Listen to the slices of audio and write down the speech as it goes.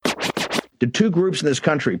to two groups in this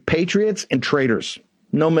country, patriots and traitors.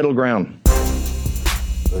 No middle ground.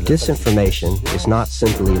 Disinformation is not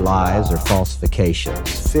simply lies or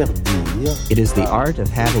falsifications. It is the art of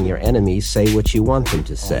having your enemies say what you want them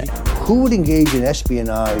to say. Who would engage in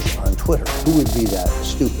espionage on Twitter? Who would be that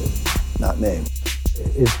stupid? Not me.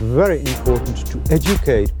 It's very important to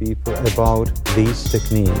educate people about these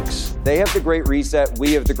techniques. They have the Great Reset,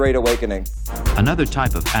 we have the Great Awakening. Another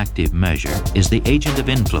type of active measure is the agent of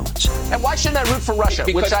influence. And why shouldn't I root for Russia,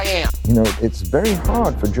 which I am? You know, it's very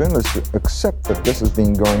hard for journalists to accept that this has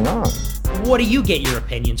been going on. What do you get your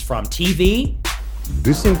opinions from? TV?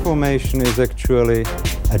 Disinformation is actually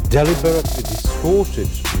a deliberately distorted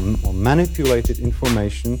or manipulated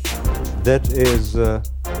information that is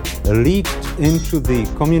leaked into the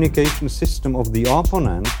communication system of the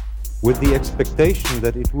opponent with the expectation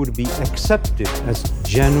that it would be accepted as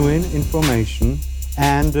genuine information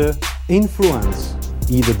and influence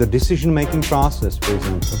either the decision-making process, for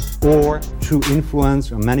example, or to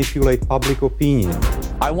influence or manipulate public opinion.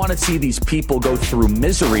 I want to see these people go through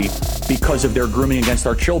misery because of their grooming against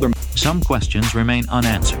our children. Some questions remain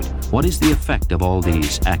unanswered. What is the effect of all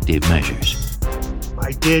these active measures?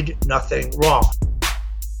 I did nothing wrong.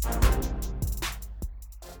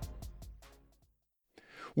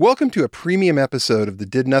 Welcome to a premium episode of the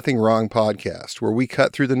Did Nothing Wrong podcast, where we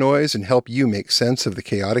cut through the noise and help you make sense of the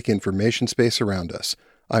chaotic information space around us.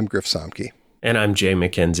 I'm Griff Somke. And I'm Jay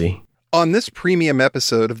McKenzie. On this premium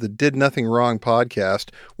episode of the Did Nothing Wrong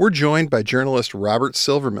podcast, we're joined by journalist Robert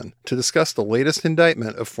Silverman to discuss the latest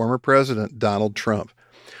indictment of former President Donald Trump.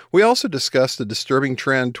 We also discussed the disturbing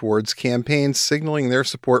trend towards campaigns signaling their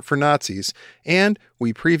support for Nazis, and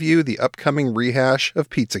we preview the upcoming rehash of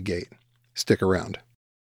PizzaGate. Stick around.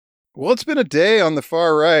 Well, it's been a day on the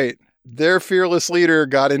far right. Their fearless leader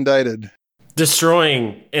got indicted.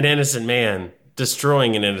 Destroying an innocent man.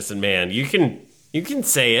 You can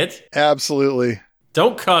say it. Absolutely.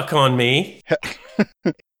 Don't cuck on me.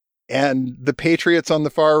 And the patriots on the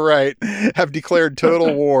far right have declared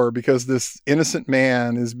total war because this innocent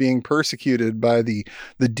man is being persecuted by the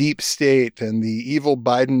deep state and the evil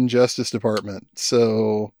Biden Justice Department.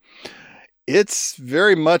 So it's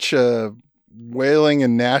very much a wailing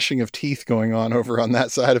and gnashing of teeth going on over on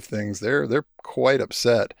that side of things. They're quite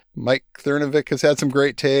upset. Mike Cernovich has had some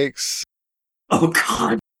great takes. Oh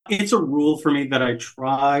God, it's a rule for me that I'm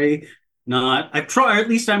trying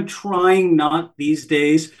not these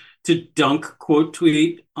days to dunk quote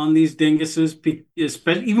tweet on these dinguses,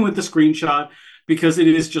 especially even with the screenshot, because it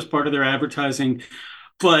is just part of their advertising.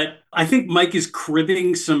 But I think Mike is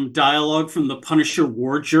cribbing some dialogue from the Punisher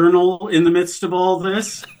War Journal in the midst of all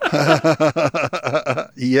this.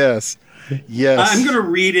 Yes. I'm going to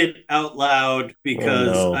read it out loud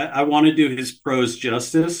because I want to do his prose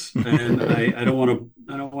justice, and I don't want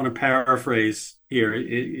to paraphrase here.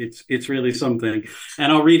 It's really something,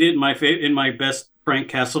 and I'll read it in my best Frank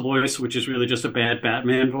Castle voice, which is really just a bad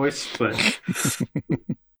Batman voice. But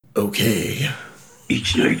okay,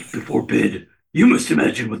 each night before bed, you must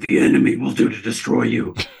imagine what the enemy will do to destroy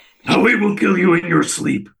you. How he will kill you in your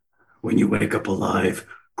sleep. When you wake up alive,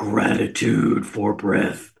 gratitude for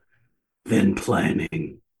breath, then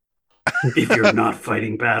planning. If you're not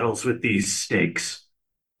fighting battles with these stakes,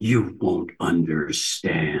 you won't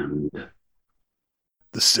understand.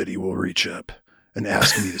 The city will reach up and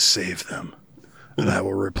ask me to save them, and I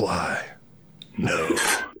will reply, no.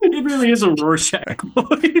 It really is a Rorschach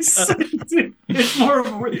voice. It's more of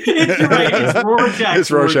it's Rorschach. It's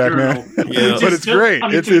Rorschach, man. Yeah. But it's great.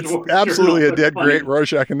 It's absolutely a dead great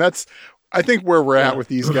Rorschach. And that's, I think, where we're at with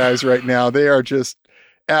these guys right now. They are just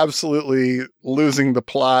absolutely losing the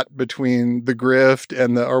plot between the grift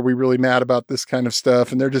and the are we really mad about this kind of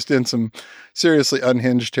stuff. And they're just in some seriously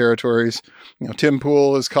unhinged territories. You know, Tim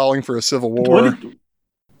Pool is calling for a civil war.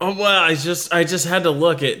 Oh, well, I just had to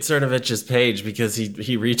look at Cernovich's page because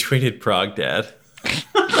he retweeted Progdad.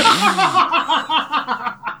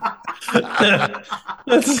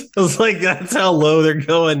 That's how low they're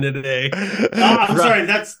going today. I'm sorry,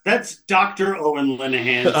 that's Dr. Owen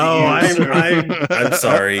Linehan. Oh, I'm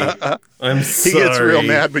sorry. He gets real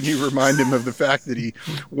mad when you remind him of the fact that he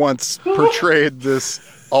once portrayed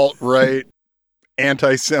this alt-right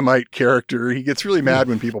anti-Semite character. He gets really mad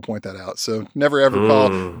when people point that out. So never ever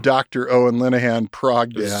call Dr. Owen Linehan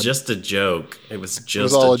Progdad. It was just a joke. It was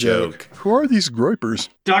just a joke. Who are these groypers?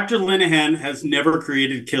 Dr. Linehan has never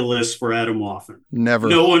created kill lists for Adam Waffen. Never.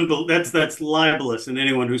 No one. That's libelous, and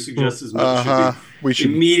anyone who suggests as much should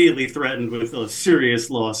be immediately threatened with a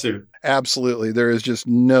serious lawsuit. Absolutely. There is just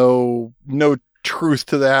no truth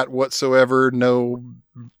to that whatsoever. No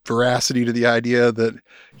veracity to the idea that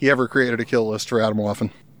he ever created a kill list for Adam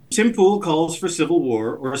Waffen. Tim Pool calls for civil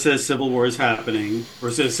war, or says civil war is happening,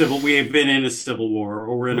 or says we have been in a civil war,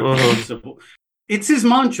 or we're in a civil. It's his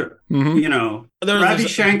mantra, you know. Ravi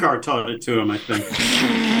Shankar taught it to him, I think.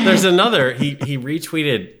 There's another. He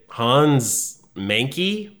retweeted Hans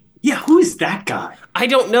Mankey. Yeah, who is that guy? I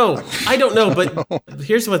don't know, but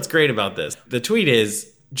here's what's great about this. The tweet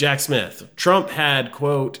is, Jack Smith, Trump had,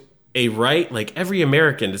 quote, a right, like every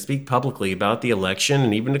American, to speak publicly about the election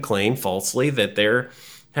and even to claim falsely that there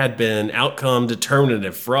had been outcome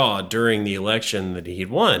determinative fraud during the election that he had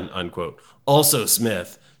won, unquote. Also,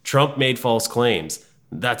 Smith, Trump made false claims.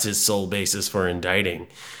 That's his sole basis for indicting.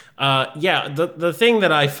 The thing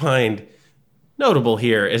that I find notable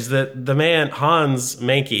here is that the man, Hans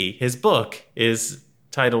Mankey, his book is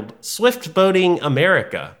titled Swift Boating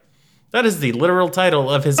America. That is the literal title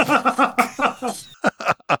of his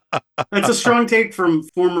That's a strong take from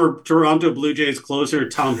former Toronto Blue Jays closer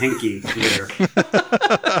Tom Henke there.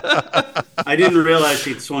 I didn't realize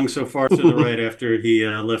he'd swung so far to the right after he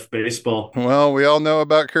left baseball. Well, we all know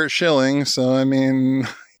about Curt Schilling, so I mean...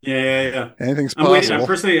 Yeah. Anything's possible.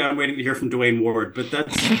 I'm waiting to hear from Dwayne Ward, but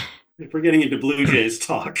that's... If we're getting into Blue Jays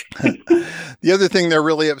talk. The other thing they're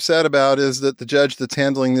really upset about is that the judge that's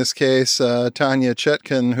handling this case, Tanya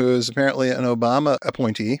Chetkin, who is apparently an Obama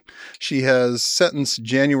appointee, she has sentenced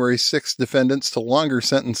January 6th defendants to longer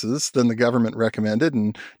sentences than the government recommended.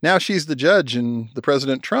 And now she's the judge in the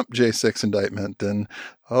President Trump J6 indictment. And,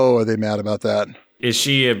 are they mad about that? Is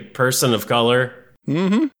she a person of color?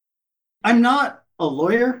 Mm-hmm. I'm not a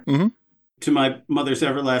lawyer. Mm-hmm. To my mother's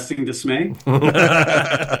everlasting dismay.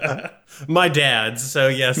 My dad's, so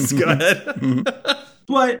yes, go ahead.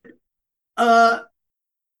 But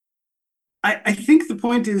I think the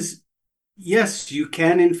point is, yes, you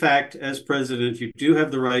can, in fact, as president, you do have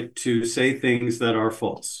the right to say things that are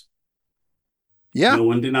false. Yeah. No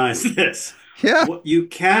one denies this. Yeah. What you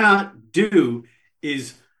cannot do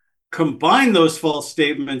is combine those false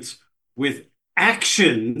statements with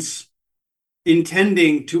actions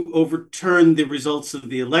intending to overturn the results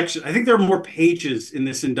of the election. I think there are more pages in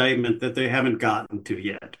this indictment that they haven't gotten to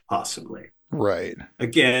yet, possibly. Right.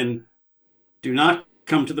 Again, do not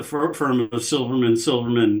come to the firm of Silverman,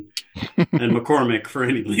 and McCormick for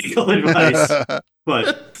any legal advice.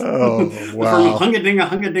 But wow. The firm of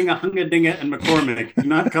Hungadinga, and McCormick, do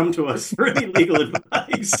not come to us for any legal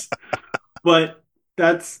advice. But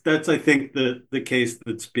that's I think the case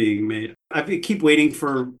that's being made. I keep waiting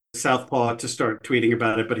for Southpaw to start tweeting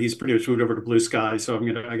about it, but he's pretty much moved over to Blue Sky, so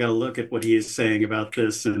I got to look at what he is saying about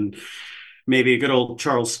this, and maybe a good old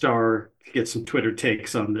Charles Starr get some Twitter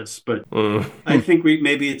takes on this. But I think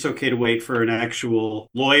maybe it's okay to wait for an actual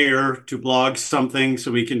lawyer to blog something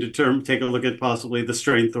so we can take a look at possibly the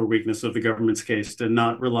strength or weakness of the government's case, and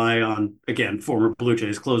not rely on, again, former Blue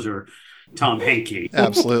Jays closer Tom Henke.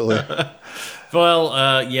 Absolutely. Well,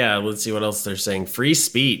 let's see what else they're saying. Free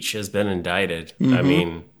speech has been indicted. Mm-hmm. I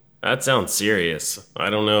mean, that sounds serious. I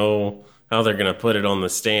don't know how they're going to put it on the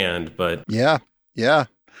stand, but... Yeah.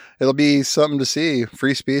 It'll be something to see.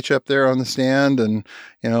 Free speech up there on the stand, and,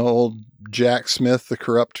 old Jack Smith, the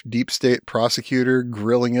corrupt deep state prosecutor,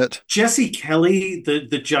 grilling it. Jesse Kelly, the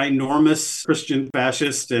ginormous Christian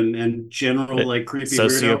fascist and general, creepy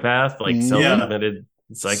sociopath, weirdo. Self-admitted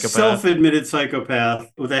psychopath. Self-admitted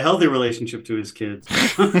psychopath with a healthy relationship to his kids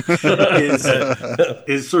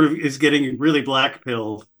is getting really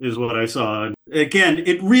blackpilled, is what I saw. Again,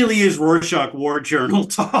 it really is Rorschach War Journal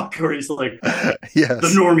talk, where he's like, yes,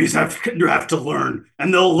 the normies have to learn,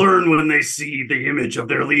 and they'll learn when they see the image of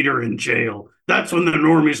their leader in jail. That's when the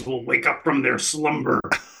normies will wake up from their slumber.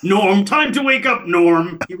 Norm, time to wake up,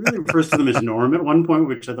 Norm. He really refers to them as Norm at one point,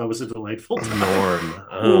 which I thought was a delightful time. Norm.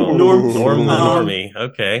 Oh, Norm the normie.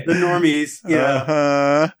 Okay. The normies, yeah.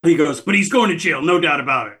 Uh-huh. He goes, but he's going to jail, no doubt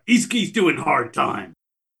about it. He's doing hard time.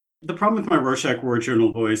 The problem with my Rorschach War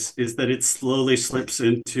Journal voice is that it slowly slips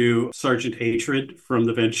into Sergeant Hatred from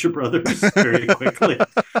the Venture Brothers very quickly.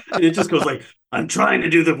 And it just goes like, I'm trying to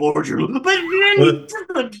do the War Journal, but then he's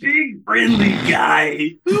just a big, friendly guy.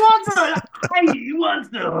 He wants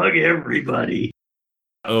to hug everybody.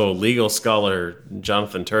 Oh, legal scholar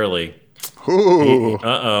Jonathan Turley. Ooh.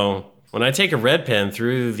 When I take a red pen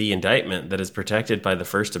through the indictment that is protected by the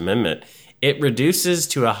First Amendment, it reduces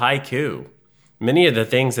to a haiku. Many of the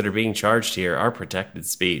things that are being charged here are protected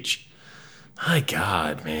speech. My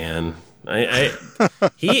God, man.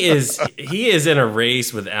 He is in a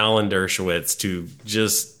race with Alan Dershowitz to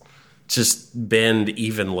just bend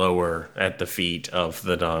even lower at the feet of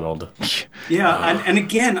the Donald. Yeah, and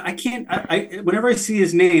again, I can't. Whenever I see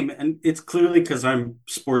his name, and it's clearly because I'm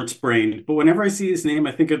sports brained, but whenever I see his name,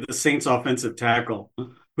 I think of the Saints offensive tackle,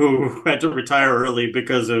 who had to retire early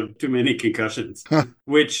because of too many concussions,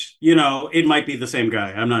 which, it might be the same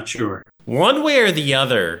guy. I'm not sure. One way or the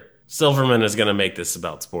other, Silverman is going to make this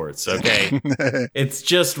about sports, okay? It's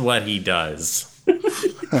just what he does.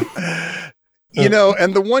 And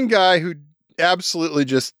the one guy who absolutely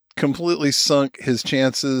just completely sunk his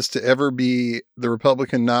chances to ever be the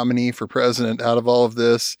Republican nominee for president out of all of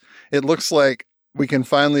this, it looks like we can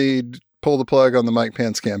finally pull the plug on the Mike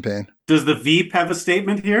Pence campaign. Does the Veep have a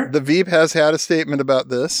statement here? The Veep has had a statement about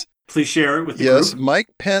this. Please share it with the Yes, group. Mike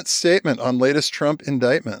Pence statement on latest Trump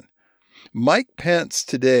indictment. Mike Pence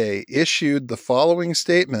today issued the following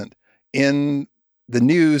statement in the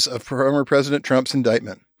news of former President Trump's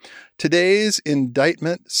indictment. Today's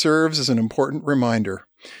indictment serves as an important reminder.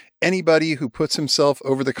 Anybody who puts himself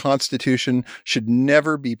over the Constitution should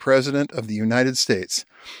never be president of the United States.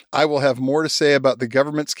 I will have more to say about the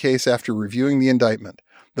government's case after reviewing the indictment.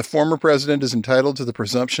 The former president is entitled to the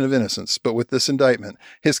presumption of innocence, but with this indictment,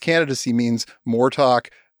 his candidacy means more talk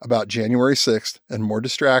about January 6th and more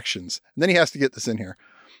distractions. And then he has to get this in here.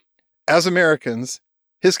 As Americans,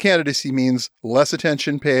 his candidacy means less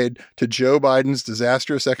attention paid to Joe Biden's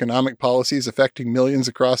disastrous economic policies affecting millions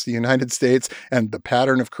across the United States and the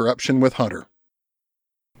pattern of corruption with Hunter.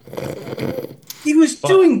 He was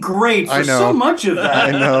doing great for so much of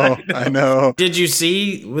that. I know. Did you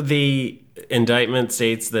see the indictment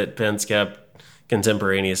states that Pence kept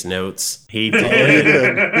contemporaneous notes? He did. He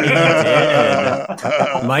did.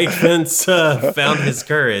 Mike Pence found his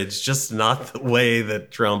courage, just not the way that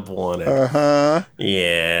Trump wanted.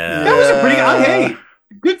 Yeah. That was a pretty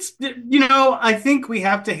good. I think we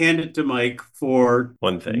have to hand it to Mike for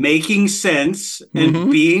one thing, making sense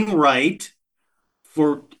and being right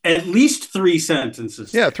for at least 3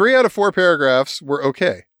 sentences. Yeah, 3 out of 4 paragraphs were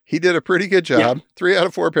okay. He did a pretty good job. Yeah. 3 out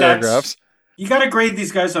of 4 paragraphs. You got to grade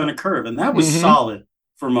these guys on a curve, and that was solid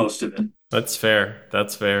for most of it. That's fair.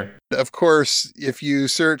 Of course, if you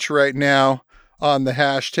search right now on the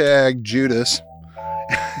hashtag Judas.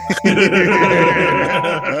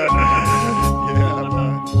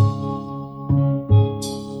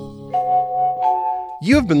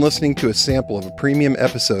 You have been listening to a sample of a premium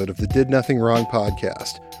episode of the Did Nothing Wrong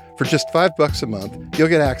podcast. For just $5 a month, you'll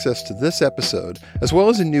get access to this episode, as well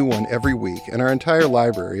as a new one every week, and our entire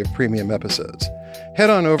library of premium episodes.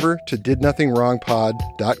 Head on over to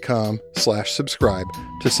didnothingwrongpod.com/subscribe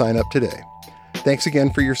to sign up today. Thanks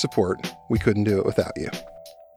again for your support. We couldn't do it without you.